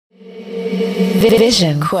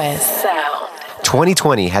Vision Quest Sound.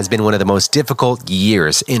 2020 has been one of the most difficult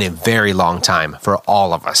years in a very long time for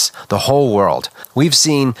all of us, the whole world. We've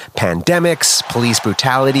seen pandemics, police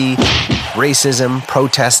brutality, racism,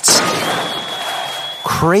 protests.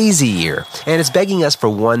 Crazy year, and it's begging us for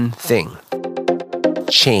one thing: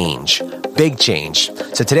 change. Big change.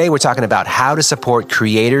 So today we're talking about how to support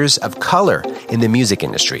creators of color in the music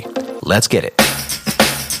industry. Let's get it.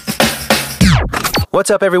 What's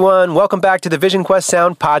up, everyone? Welcome back to the Vision Quest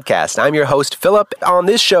Sound podcast. I'm your host, Philip. On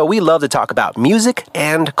this show, we love to talk about music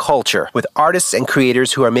and culture with artists and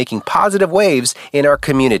creators who are making positive waves in our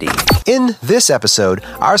community. In this episode,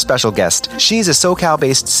 our special guest, she's a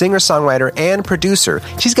SoCal-based singer-songwriter and producer.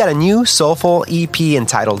 She's got a new soulful EP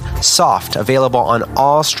entitled Soft, available on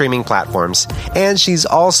all streaming platforms. And she's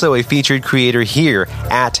also a featured creator here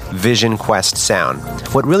at Vision Quest Sound.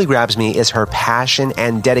 What really grabs me is her passion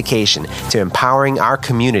and dedication to empowering our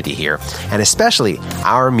community here, and especially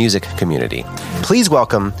our music community. Please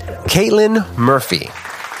welcome Caitlin Murphy.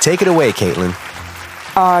 Take it away, Caitlin.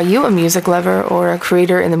 Are you a music lover or a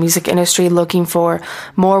creator in the music industry looking for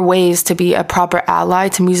more ways to be a proper ally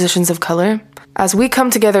to musicians of color? As we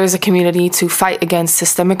come together as a community to fight against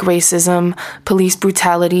systemic racism, police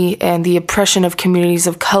brutality, and the oppression of communities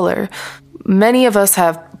of color, many of us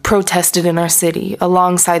have protested in our city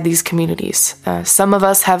alongside these communities. Some of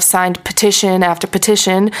us have signed petition after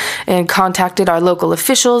petition and contacted our local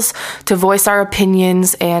officials to voice our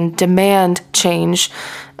opinions and demand change.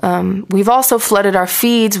 We've also flooded our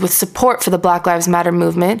feeds with support for the Black Lives Matter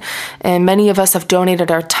movement, and many of us have donated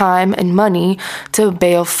our time and money to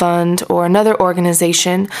Bail Fund or another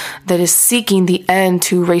organization that is seeking the end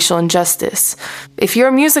to racial injustice. If you're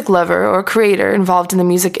a music lover or creator involved in the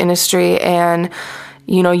music industry and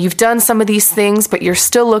you've done some of these things, but you're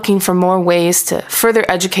still looking for more ways to further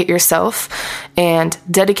educate yourself and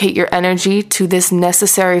dedicate your energy to this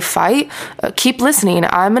necessary fight, keep listening.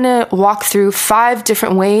 I'm going to walk through 5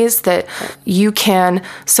 different ways that you can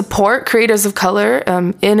support creators of color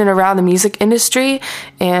in and around the music industry.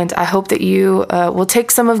 And I hope that you will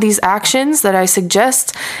take some of these actions that I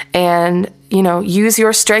suggest and use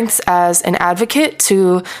your strengths as an advocate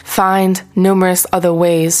to find numerous other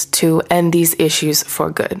ways to end these issues for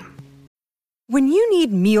good. When you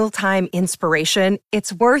need mealtime inspiration,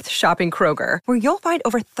 it's worth shopping Kroger, where you'll find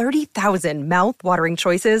over 30,000 mouth-watering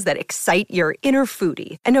choices that excite your inner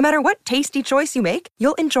foodie. And no matter what tasty choice you make,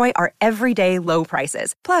 you'll enjoy our everyday low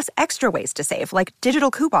prices, plus extra ways to save, like digital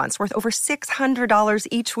coupons worth over $600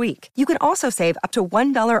 each week. You can also save up to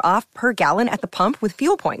 $1 off per gallon at the pump with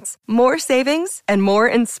fuel points. More savings and more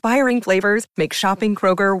inspiring flavors make shopping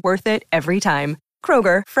Kroger worth it every time.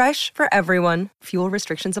 Kroger, fresh for everyone. Fuel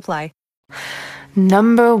restrictions apply.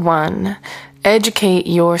 Number 1, educate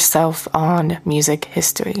yourself on music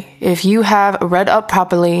history. If you have read up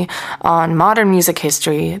properly on modern music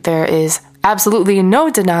history, there is absolutely no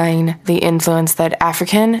denying the influence that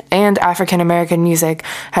African and African American music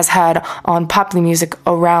has had on popular music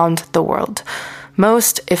around the world.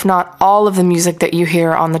 Most, if not all, of the music that you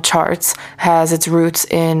hear on the charts has its roots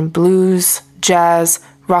in blues, jazz,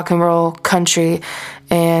 rock and roll, country,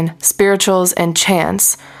 and spirituals and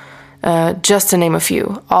chants. Just to name a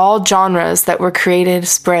few, all genres that were created,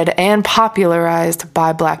 spread, and popularized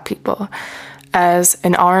by Black people. As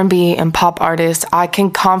an R&B and pop artist, I can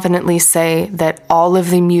confidently say that all of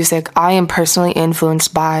the music I am personally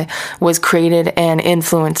influenced by was created and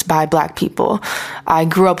influenced by Black people. I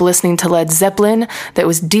grew up listening to Led Zeppelin that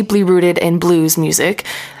was deeply rooted in blues music,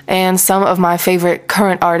 and some of my favorite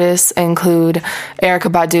current artists include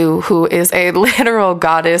Erykah Badu, who is a literal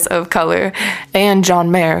goddess of color, and John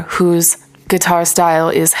Mayer, whose guitar style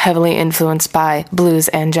is heavily influenced by blues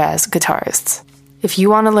and jazz guitarists. If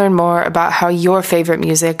you want to learn more about how your favorite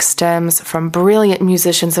music stems from brilliant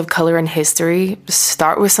musicians of color in history,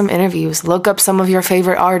 start with some interviews. Look up some of your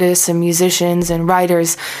favorite artists and musicians and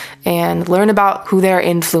writers and learn about who they're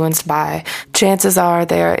influenced by. Chances are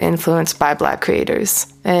they're influenced by Black creators.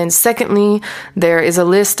 And secondly, there is a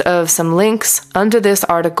list of some links under this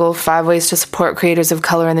article, 5 ways to support creators of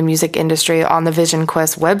color in the music industry, on the Vision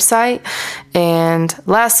Quest website. And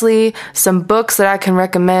lastly, some books that I can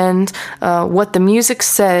recommend, What the Music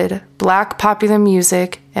Said, Black Popular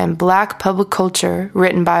Music and Black Public Culture,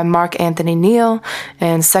 written by Mark Anthony Neal.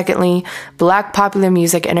 And secondly, Black Popular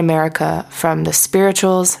Music in America, from the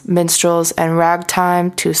spirituals, minstrels, and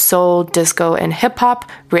ragtime to soul, disco, and hip-hop,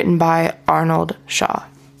 written by Arnold Shaw.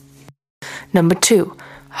 Number 2,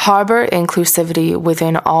 harbor inclusivity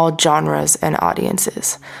within all genres and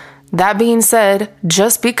audiences. That being said,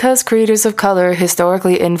 just because creators of color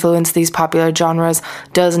historically influence these popular genres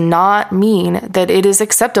does not mean that it is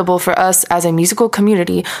acceptable for us as a musical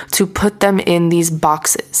community to put them in these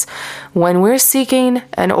boxes. When we're seeking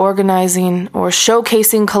and organizing or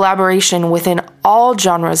showcasing collaboration within all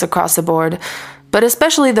genres across the board, but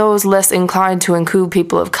especially those less inclined to include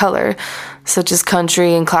people of color, such as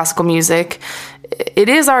country and classical music, it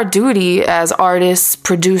is our duty as artists,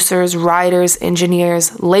 producers, writers,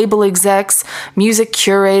 engineers, label execs, music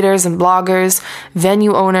curators and bloggers,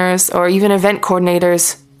 venue owners, or even event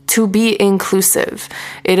coordinators to be inclusive.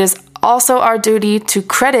 It is also our duty to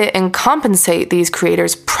credit and compensate these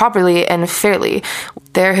creators properly and fairly.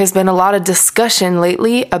 There has been a lot of discussion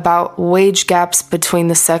lately about wage gaps between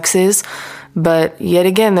the sexes, but yet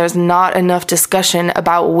again, there's not enough discussion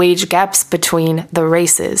about wage gaps between the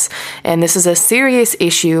races. And this is a serious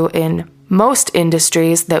issue in most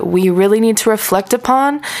industries that we really need to reflect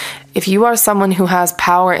upon. If you are someone who has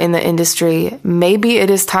power in the industry, maybe it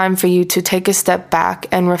is time for you to take a step back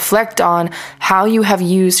and reflect on how you have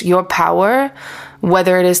used your power,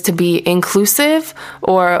 whether it is to be inclusive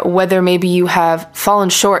or whether maybe you have fallen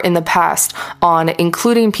short in the past on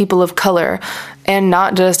including people of color, and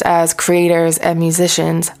not just as creators and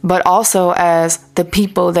musicians, but also as the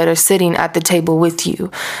people that are sitting at the table with you,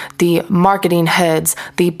 the marketing heads,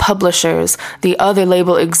 the publishers, the other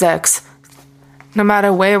label execs. No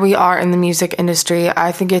matter where we are in the music industry,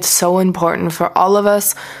 I think it's so important for all of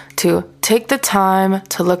us to take the time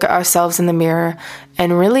to look at ourselves in the mirror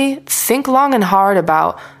and really think long and hard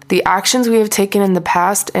about the actions we have taken in the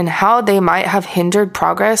past and how they might have hindered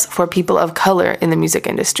progress for people of color in the music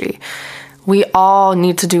industry. We all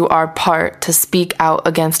need to do our part to speak out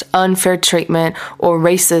against unfair treatment or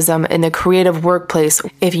racism in the creative workplace.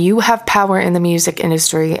 If you have power in the music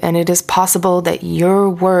industry and it is possible that your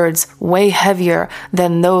words weigh heavier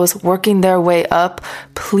than those working their way up,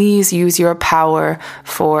 please use your power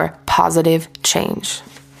for positive change.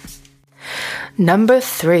 Number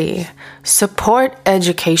 3, support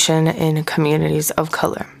education in communities of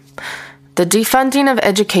color. The defunding of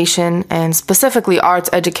education, and specifically arts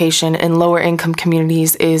education in lower income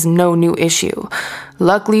communities, is no new issue.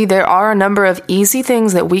 Luckily, there are a number of easy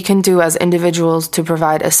things that we can do as individuals to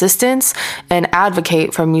provide assistance and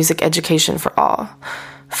advocate for music education for all.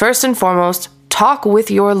 First and foremost, talk with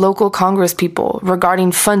your local congresspeople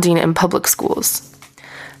regarding funding in public schools.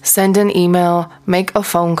 Send an email, make a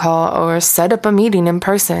phone call, or set up a meeting in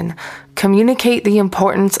person. Communicate the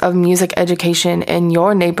importance of music education in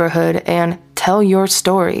your neighborhood and tell your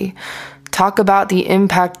story. Talk about the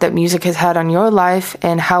impact that music has had on your life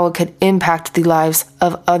and how it could impact the lives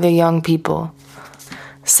of other young people.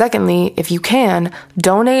 Secondly, if you can,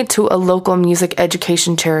 donate to a local music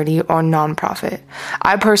education charity or nonprofit.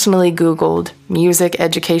 I personally Googled music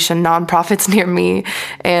education nonprofits near me,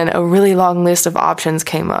 and a really long list of options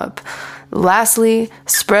came up. Lastly,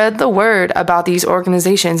 spread the word about these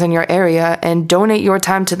organizations in your area and donate your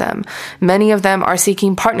time to them. Many of them are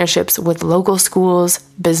seeking partnerships with local schools,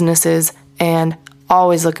 businesses, and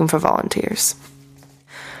always looking for volunteers.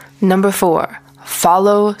 Number 4.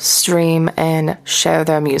 Follow, stream, and share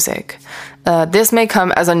their music. This may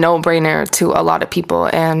come as a no-brainer to a lot of people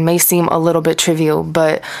and may seem a little bit trivial,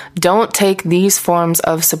 but don't take these forms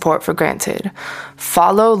of support for granted.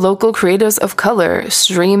 Follow local creators of color,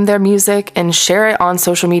 stream their music, and share it on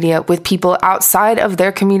social media with people outside of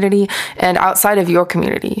their community and outside of your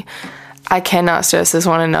community. I cannot stress this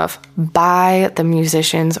one enough. Buy the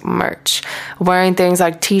musicians' merch. Wearing things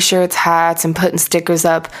like t-shirts, hats, and putting stickers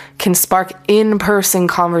up can spark in-person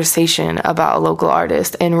conversation about a local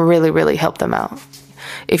artist and really, really help them out.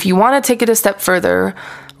 If you want to take it a step further,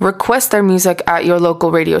 request their music at your local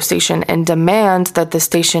radio station and demand that the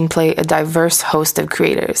station play a diverse host of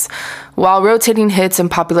creators. While rotating hits and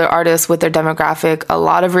popular artists with their demographic, a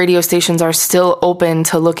lot of radio stations are still open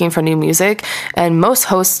to looking for new music, and most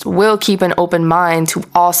hosts will keep an open mind to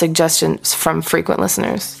all suggestions from frequent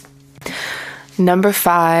listeners. Number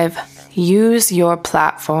 5, use your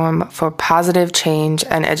platform for positive change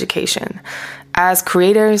and education. As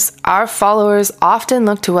creators, our followers often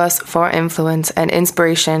look to us for influence and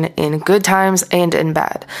inspiration in good times and in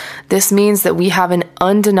bad. This means that we have an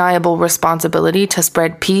undeniable responsibility to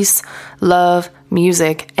spread peace, love,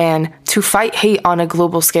 music, and to fight hate on a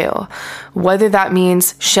global scale. Whether that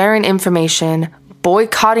means sharing information,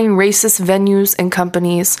 boycotting racist venues and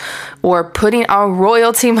companies, or putting our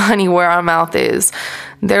royalty money where our mouth is.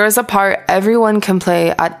 There is a part everyone can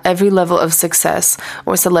play at every level of success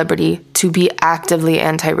or celebrity to be actively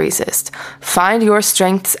anti-racist. Find your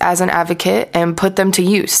strengths as an advocate and put them to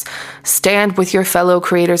use. Stand with your fellow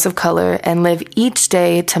creators of color and live each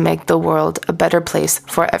day to make the world a better place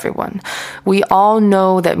for everyone. We all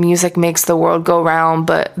know that music makes the world go round,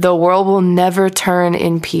 but the world will never turn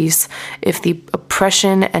in peace if the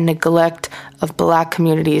oppression and neglect of Black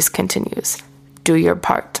communities continues. Do your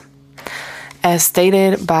part. As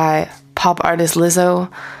stated by pop artist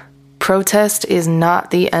Lizzo, protest is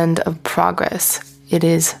not the end of progress. It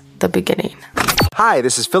is the beginning. Hi,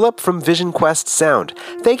 this is Philip from Vision Quest Sound.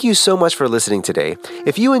 Thank you so much for listening today.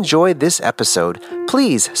 If you enjoyed this episode,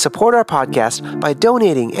 please support our podcast by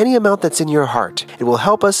donating any amount that's in your heart. It will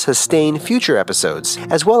help us sustain future episodes,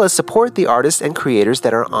 as well as support the artists and creators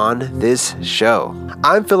that are on this show.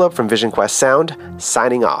 I'm Philip from Vision Quest Sound,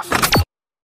 signing off.